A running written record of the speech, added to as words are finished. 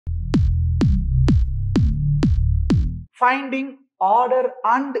finding order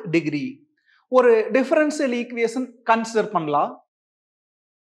and degree. ஒரு differential equation consider பண்ணலாம்.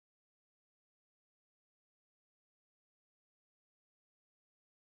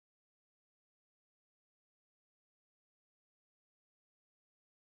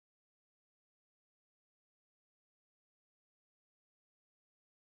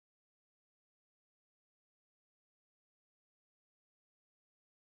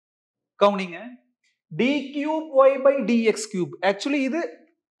 கவுனிங்க d cube y by dx cube. Actually இது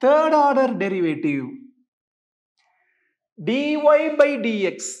third order derivative. dy by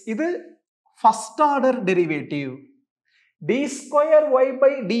dx இது first order derivative. d square y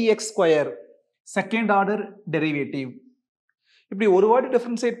by dx square second order derivative. இப்படி ஒரு வாட்டி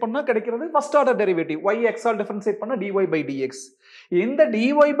differentiate பண்ணா கிடைக்கிறது first order derivative. y x all differentiate பண்ணா dy by dx. இந்த dy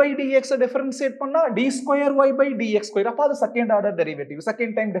by dx differentiate பண்ணா d square y by dx square. அப்ப அது second order derivative.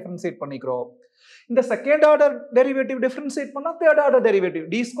 Second time differentiate பண்ணிக்கிறோம். இந்த செகண்ட் ஆர்டர் டெரிவேட்டிவ் டிஃபரன்ஷியேட் பண்ணா third order derivative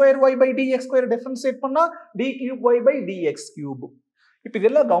d square y by dx square differentiate பண்ணா d cube y by dx cube. இப்போ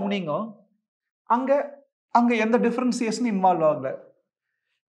இதெல்லாம் கவுனிங்க. அங்க அங்க எந்த டிஃபரன்ஷியேஷன் இன்வால்வ் ஆகல.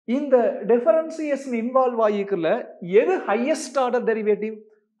 இந்த டிஃபரன்ஷியேஷன் இன்வால்வ் ஆகிக்கல எது highest order derivative?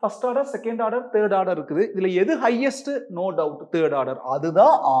 First order, second order, third order இருக்குது. இதுல எது highest? No doubt third order.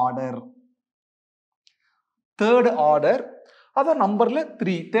 அதுதான் ஆர்டர். Third order. அதான் நம்பர்ல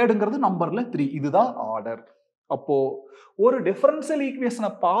 3. தேர்டுங்கிறது நம்பர்ல 3. இதுதான் ஆர்டர். அப்போ ஒரு டிஃபரன்ஷியல்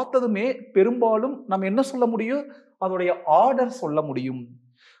ஈக்குவேஷனை பார்த்ததுமே பெரும்பாலும் நம்ம என்ன சொல்ல முடியும்? அதோடைய ஆர்டர் சொல்ல முடியும்.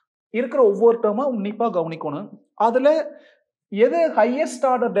 இருக்கிற ஒவ்வொரு டேர்மா உன்னிப்பா கவனிக்கணும். அதுல எது ஹையஸ்ட்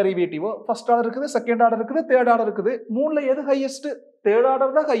ஆர்டர் டெரிவேட்டிவோ, ஃபர்ஸ்ட் ஆர்டர் இருக்குது, செகண்ட் ஆர்டர் இருக்குது, தேர்ட் ஆர்டர் இருக்குது. மூணுல எது ஹையஸ்ட்? தேர்ட்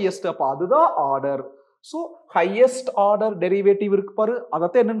ஆர்டர் தான் ஹையஸ்ட். அப்ப அதுதான் order. So highest order derivative இருக்கு பாரு,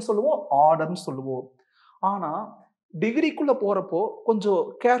 அதத்தான் என்னன்னு சொல்லுவோம்? ஆர்டர்னு சொல்லுவோம். ஆனா டிகிரிக்குள்ள போறப்போ கொஞ்சம்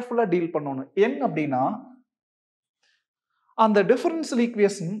கேர்ஃபுல்லா டீல் பண்ணணும். என்ன அப்படின்னா, அந்த டிஃபரன்ஷியல்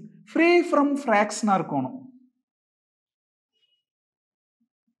ஈக்குவேஷன் ஃப்ரீ ஃப்ரம் ஃபிராக்ஷனா இருக்கணும்.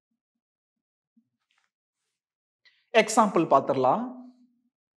 எக்ஸாம்பிள் பார்த்துடலாம்.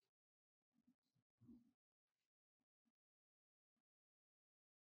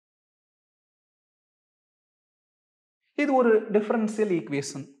 இது ஒரு டிஃபரன்ஷியல்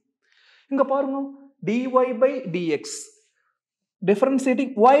ஈக்குவேஷன். இங்க பாருங்க, dy by dx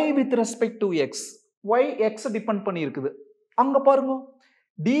differentiating y with respect to x. y x depend பண்ணி இருக்குது. அங்க பாருங்க,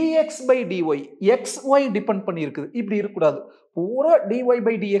 dx by dy xy depend பண்ணி இருக்குது. இப்படி இருக்க கூடாது. பூரா dy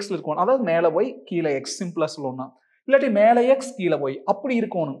by dx இருக்கணும். அதாவது மேல y கீழே x, சிம்பிளா சொல்லணும்னா. இல்லாட்டி மேல x கீழே y அப்படி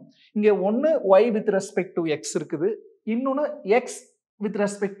இருக்கணும். இங்க ஒன்னு y with respect to x இருக்குது, இன்னொன்னு x with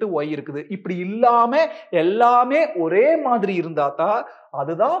respect to y இருக்குது. இப்படி இல்லாம எல்லாமே ஒரே மாதிரி இருந்தாதான்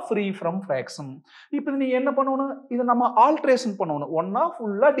அதுதான் ஃப்ரீ ஃப்ரம் ஃபிராக்ஷன். இப்போ நீ என்ன பண்ணணும்? இதை நம்ம ஆல்ட்ரேஷன் பண்ணணும். ஒன்னா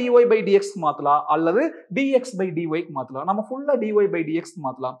ஃபுல்லா dy by dx மாத்தலாம், அல்லது dx by dy மாத்தலாம். நம்ம ஃபுல்லா dy by dx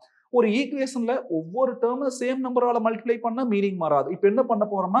மாத்தலாம். ஒரு ஈக்குவேஷன்ல ஒவ்வொரு டேர்ம் சேம் நம்பரால மல்டிப்ளை பண்ணா மீனிங் மாறாது. இப்போ என்ன பண்ண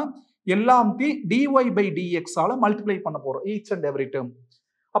போறோம்னா, எல்லாத்தையும் dy by dx ஆல மல்டிப்ளை பண்ண போறோம், ஈச் அண்ட் எவ்ரி டேர்ம்.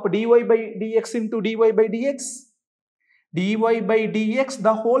 அப்ப dy by dx into dy by dx, dy by dx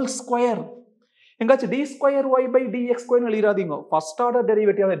the whole square. எங்காச்சும் d square y by dx square எழுதிராதீங்க. First order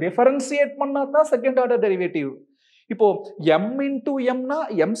derivative. அதை டிஃபரன்ஷியேட் பண்ணா தான் second order derivative. இப்போ m into m னா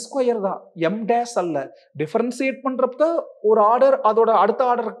m square தான், m dash அல்ல. Differentiate பண்றப்ப ஒரு ஆர்டர் அதோட அடுத்த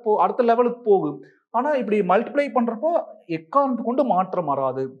ஆர்டருக்கு அடுத்த லெவலுக்கு போகும். ஆனா இப்படி மல்டிப்ளை பண்றப்போ எக்காரணத்தை கொண்டு மாற்றம்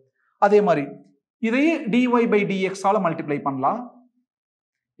வராது. அதே மாதிரி இதையே dy by dx ஆல மல்டிப்ளை பண்ணலாம்.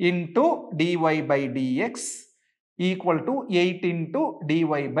 into dy by dx equal to 8 into dy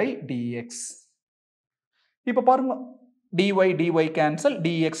by dx. இப்ப பாருங்க, dy dy cancel,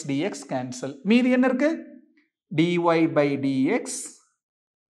 dx dx cancel. மீதி என்ன இருக்கு? dy by dx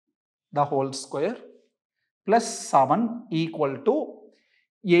the whole square plus 7 equal to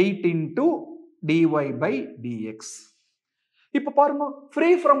 8 into dy by dx. இப்ப பாருங்க,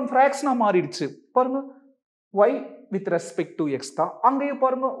 free from fraction மாறிடுச்சு. பாருங்க, y with respect to x தான். அங்கேயும்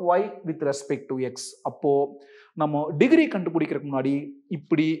பாருங்க y with respect to x. அப்போ நம்ம டிகிரி கண்டுபிடிக்கிறதுக்கு முன்னாடி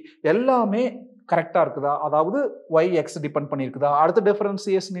இப்படி எல்லாமே கரெக்டா இருக்குதா, அதாவது y x டிபெண்ட் பண்ணியிருக்குதா, அடுத்த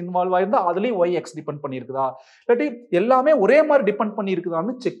டிஃபரன்சியேஷன் இன்வால்வ் ஆயிருந்தா அதுலயும் y x டிபெண்ட் பண்ணியிருக்குதா, இல்லாட்டி எல்லாமே ஒரே மாதிரி டிபெண்ட்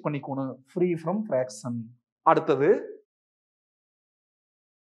பண்ணியிருக்குதான்னு செக் பண்ணிக்கணும். Free from fraction. அடுத்தது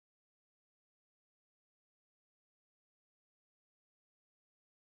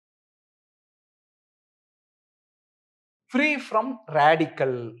ஃப்ரீ ஃப்ரம்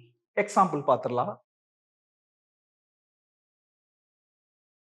ரேடிக்கல். எக்ஸாம்பிள் பார்த்துடலாம்.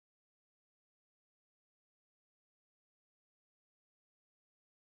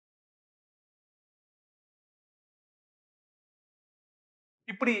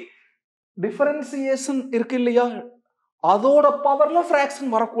 இப்படி டிஃபரன்சியேஷன் இருக்கு இல்லையா, அதோட பவர்ல ஃபிராக்ஷன்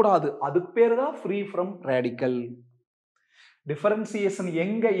வரக்கூடாது. அதுக்கு பேரு தான் ஃப்ரீ ஃப்ரம் ரேடிக்கல். டிஃபரன்சியேஷன்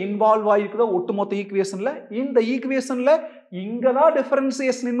எங்க இன்வால்வ் ஆயிருக்குதோ ஒட்டுமொத்த ஈக்குவேஷன்ல, இந்த ஈக்குவேஷன்ல இங்க தான்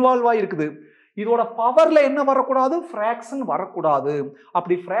டிஃபரன்சியேஷன் இன்வால்வ் ஆயிருக்குது. இதோட பவர்ல என்ன வரக்கூடாது? ஃபிராக்ஷன் வரக்கூடாது.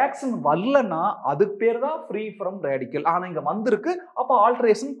 அப்படி ஃபிராக்ஷன் வரலன்னா அதுக்கு பேர் தான் ஃப்ரீ ஃப்ரம் ரேடிக்கல். ஆனா இங்க வந்திருக்கு, அப்ப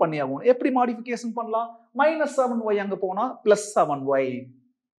ஆல்டரேஷன் பண்ணி ஆகணும். எப்படி மாடிஃபிகேஷன் பண்ணலாம்? -7y அங்க போனா +7y.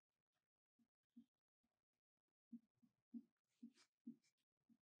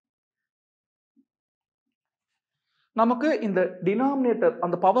 நமக்கு இந்த டினாமினேட்டர்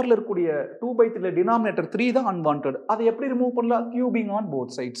அந்த பவர்ல இருக்கக்கூடிய 2/3 டினாமினேட்டர் 3 தான் அன்வான்டட். அதை எப்படி ரிமூவ் பண்ணலாம்? Cubing on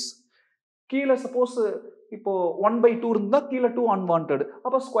both sides. கீழே சப்போஸ் இப்போ 1/2 இருந்தா கீழே 2 அன்வான்டட்,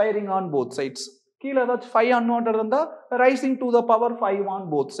 அப்ப ஸ்கொயரிங் ஆன் போத் சைட்ஸ். கீழே ஏதாச்சும் 5 அன்வான்டட் இருந்தா rising to the power 5 on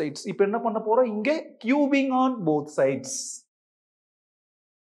both sides. இப்போ என்ன பண்ண போறோம்? இங்கே cubing on both sides.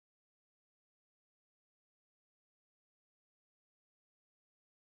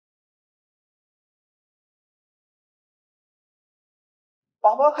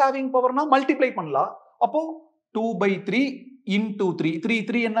 Power having பவர்னா multiply பண்ணலாம். அப்போ 2/3 into 3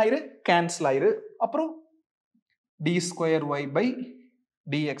 3 என்ன ஆயிரு? கேன்சல் ஆயிரு. அப்புறம் d square y by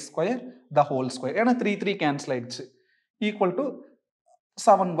dx square the whole square. ஏன்னா 3 கேன்சல் ஆயிடுச்சு. Equal to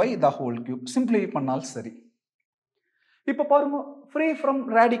 7y the whole cube. Simplify பண்ணாலும் சரி. இப்போ பாருங்க, ஃப்ரீ ஃப்ரம்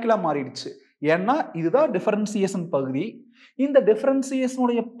ரேடிக்கலா மாறிடுச்சு. ஏன்னா இதுதான் டிஃபரன்சியேஷன் பகுதி. இந்த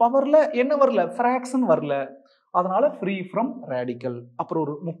டிஃபரன்சியேஷனுடைய பவர்ல என்ன வரல? ஃபிராக்ஷன் வரல. அதனால ஃப்ரீ ஃப்ரம் ரேடிக்கல். அப்புறம்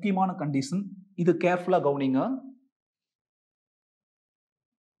ஒரு முக்கியமான கண்டிஷன், இது கேர்ஃபுல்லா கவனிங்க.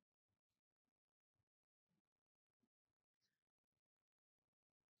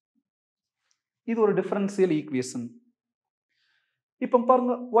 இது ஒரு டிஃபரன்ஷியல் ஈக்குவேஷன். இப்போ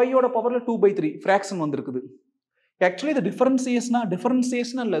பாருங்க, y ஓட பவர்ல 2/3 ஃபிராக்ஷன் வந்திருக்குது. ஆக்சுவலி இது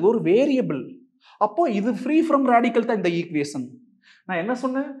டிஃபரன்சியேஷன் இல்ல, இது ஒரு வேரியபிள். அப்போ இது ஃப்ரீ ஃப்ரம் ரேடிக்கல் தான் இந்த ஈக்குவேஷன். நான் என்ன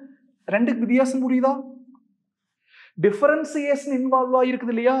சொன்னேன்? ரெண்டுக்கு வித்தியாசம் புரியுதா? டிஃபரன்சியேஷன் இன்வால்வ்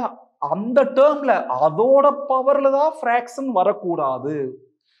ஆயிருக்குது இல்லையா, அந்த டேர்ம்ல அதோட பவர்ல தான் ஃபிராக்ஷன் வரக்கூடாது.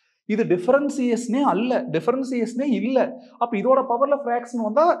 இது டிஃபரன்சியேஷனே அல்ல, டிஃபரன்சியேஷனே இல்ல. அப்ப இதோட பவர்ல ஃபிராக்ஷன்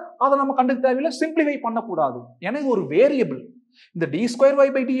வந்தா அதை நம்ம கண்டுக்க தேவையில்லை, சிம்பிளிஃபை பண்ணக்கூடாது. ஏன்னா இது ஒரு வேரியபிள். இந்த d square y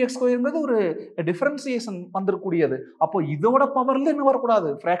by dx square ஒரு டிஃபரன்சியேஷன் வந்திருக்கூடியது. அப்போ இதோட பவர்ல என்ன வரக்கூடாது?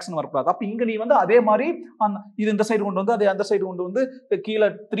 ஃபிராக்ஷன் வரக்கூடாது. அப்ப இங்க நீ வந்து அதே மாதிரி இது இந்த சைடு கொண்டு வந்து, அதே அந்த சைடு கொண்டு வந்து கீழே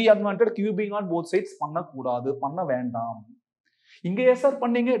 3 unwanted cubing on both sides பண்ணக்கூடாது, பண்ண வேண்டாம். இங்க ஏன் சார்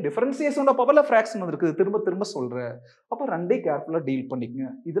பண்ணீங்க? டிஃபரன்சியேஷனோட பவர்ல ஃபிராக்ஷன் வந்திருக்கு, திரும்ப திரும்ப சொல்றேன். அப்ப ரெண்டே கேர்ஃபுல்லா டீல் பண்ணிக்கங்க.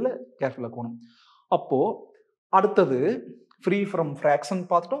 இதுல கேர்ஃபுல்லா இருக்கணும். அப்போ அடுத்தது ஃப்ரீ ஃப்ரம் ஃபிராக்ஷன்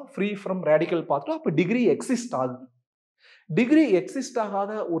பார்த்துட்டோம், ஃப்ரீ ஃப்ரம் ரேடிக்கல் பார்த்துட்டோம். அப்ப டிகிரி எக்ஸிஸ்ட் ஆகுது. டிகிரி எக்ஸிஸ்ட்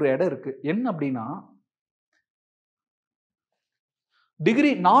ஆகாத ஒரு இடம் இருக்கு. என்ன அப்படின்னா,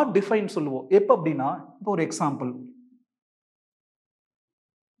 டிகிரி நாட் டிஃபைன் சொல்லுவோம். எப்ப அப்படின்னா, இப்போ ஒரு எக்ஸாம்பிள்,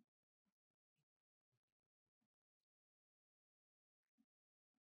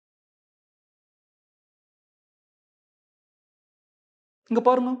 இங்க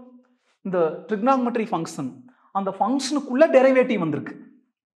பாருங்க, இந்த ட்ரிகனாமெட்ரி ஃபங்க்ஷன், அந்த ஃபங்க்ஷனுக்குள்ள டெரிவேட்டிவ் வந்திருக்கு.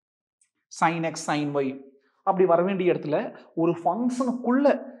 sin x sin y அப்படி வர வேண்டிய இடத்துல ஒரு ஃபங்க்ஷனுக்குள்ள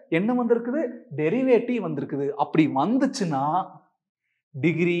என்ன வந்திருக்குது? டெரிவேட்டிவ் வந்திருக்குது. அப்படி வந்துச்சுன்னா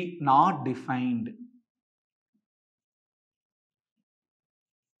டிகிரி நாட் டிஃபைன்ட்.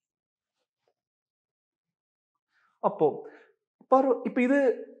 அப்போ பாரு, இப்போ இது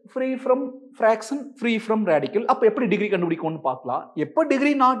free from fraction, free from radical. அப்போ எப்படி டிகிரி கண்டுபிடிக்கும்னு பார்க்கலாம். எப்போ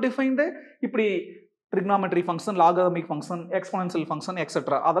டிகிரி நாட் டிஃபைன்டு? இப்படி trigonometry function, logarithmic function, exponential function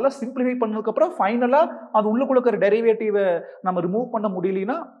etcetera அதெல்லாம் சிம்பிளிஃபை பண்ணதுக்கு அப்புறம் ஃபைனலா அது உள்ளுக்குள்ள இருக்கிற டெரிவேட்டிவை நம்ம ரிமூவ் பண்ண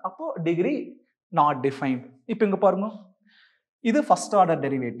முடியலனா அப்போ டிகிரி நாட் டிஃபைன்ட். இப்போ இங்க பாருங்க, இது ஃபர்ஸ்ட் ஆர்டர்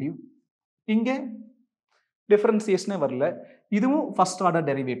டெரிவேட்டிவ், இங்க டிஃபரன்சியேஷனே வரல. இதுவும் ஃபர்ஸ்ட் ஆர்டர்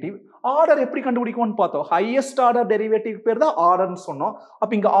டெரிவேட்டிவ். ஆர்டர் எப்படி கண்டுபிடிக்கும்னு பார்த்தோம். ஹையஸ்ட் ஆர்டர் டெரிவேட்டிவ் பேர் தான் ஆர்டர்னு சொன்னோம்.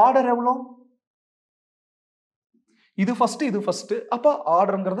 அப்ப இங்க ஆர்டர் எவ்வளோ? இது ஃபர்ஸ்ட், இது ஃபர்ஸ்ட். அப்ப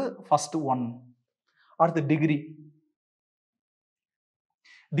ஆர்டர்ங்கிறது ஃபர்ஸ்ட் 1. அடுத்து டிகிரி.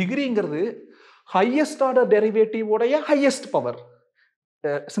 டிகிரிங்கிறது ஹையஸ்ட் ஆர்டர் டெரிவேட்டிவ் உடைய ஹையஸ்ட் பவர்.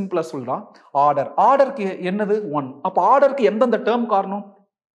 சிம்பிளா சொல்லலாம், ஆர்டர். ஆர்டருக்கு என்னது? 1. அப்ப ஆர்டருக்கு எந்தெந்த டேர்ம் காரணம்?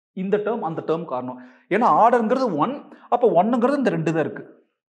 இந்த டேர்ம், அந்த டேர்ம் காரணம். ஏன்னா ஆர்டர்ங்கிறது 1, அப்ப 1ங்கிறது இந்த 2 தான் இருக்கு.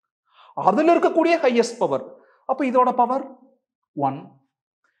 அதுல இருக்கக்கூடிய ஹையஸ்ட் பவர். அப்ப இதோட பவர் 1,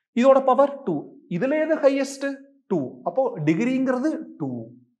 இதோட பவர் 2. இதுல எது ஹையஸ்ட்? 2. அப்போ டிகிரிங்கிறது 2.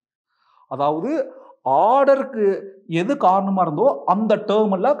 அதாவது ஆர்டருக்கு எது காரணமா இருந்தோ அந்த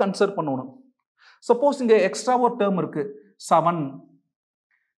டேர்ம் எல்லாம் கன்சிடர் பண்ணணும். சப்போஸ் இங்க எக்ஸ்ட்ரா ஒரு டேர்ம் இருக்கு, 7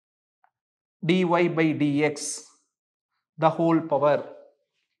 dy by dx the whole power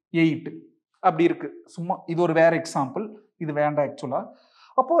 8. அப்படி இருக்கு. சும்மா இது ஒரு வேற எக்ஸாம்பிள், இது வேண்டாம் ஆக்சுவலா.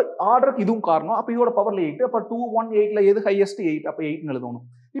 அப்போ ஆர்டருக்கு இதுவும் காரணம். அப்போ இதோட பவர்ல 8. அப்போ 2 1 8ல எது ஹையஸ்ட் 8. அப்போ 8 எழுதணும்.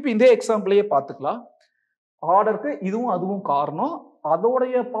 இப்போ இதே எக்ஸாம்பிளையே பார்த்துக்கலாம். ஆர்டருக்கு இதுவும் அதுவும் காரணம்.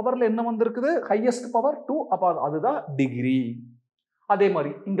 அதோடைய பவர்ல என்ன வந்திருக்குது? Highest power 2. அப்போ அதுதான் டிகிரி. அதே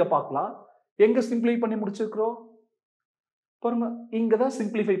மாதிரி இங்க பார்க்கலாம். எங்க சிம்பிளை பண்ணி முடிச்சிருக்கிறோம் பாருங்க, இங்க தான்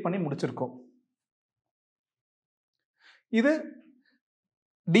சிம்பிளிஃபை பண்ணி முடிச்சிருக்கோம். இது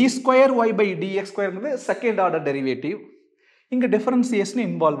D square Y by dx ஸ்கொயர்ங்கிறது second order derivative. இங்க டிஃபரன்சியேஷன்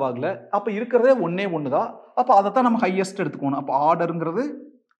இன்வால்வ் ஆகல. அப்ப இருக்கிறதே ஒன்னே ஒன்று தான். அப்ப அதை தான் நம்ம ஹையஸ்ட் எடுத்துக்கணும். அப்ப ஆர்டருங்கிறது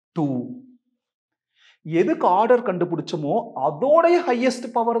 2. எதுக்கு ஆர்டர் கண்டுபிடிச்சோமோ அதோடைய ஹையஸ்ட்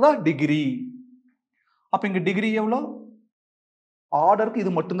பவர் தான் டிகிரி. அப்ப இங்க டிகிரி எவ்வளோ? ஆர்டருக்கு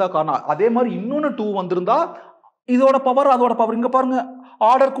இது மட்டும்தான் காரணம். அதே மாதிரி இன்னொன்னு 2 வந்திருந்தா இதோட பவர் அதோட பவர். இங்க பாருங்க,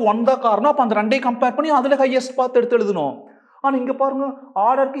 ஆர்டருக்கு 1 தான் காரணம். அப்ப அந்த ரெண்டையும் கம்பேர் பண்ணி அதுல ஹையஸ்ட் பார்த்து எடுத்து எழுதணும். ஆனா இங்க பாருங்க,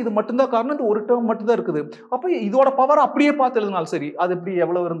 ஆர்டருக்கு இது மட்டும்தான் காரணம். இந்த ஒரு டேர்ம் மட்டும் தான் இருக்குது. அப்ப இதோட பவர் அப்படியே பார்த்து எழுதினாலும் சரி, அது எப்படி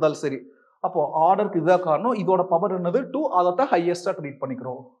எவ்வளவு இருந்தாலும் சரி. அப்போ ஆர்டருக்கு இதுதான் காரணம். இதோட பவர் என்னது? 2. அதைத்தான் ஹையஸ்டா ட்ரீட்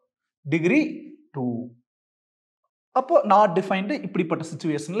பண்ணிக்கிறோம். டிகிரி 2. அப்போ நாட் டிஃபைன்டு இப்படிப்பட்ட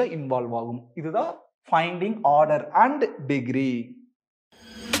சிச்சுவேஷன்ல இன்வால்வ் ஆகும். இதுதான் ஃபைண்டிங் ஆர்டர் அண்ட் டிகிரி.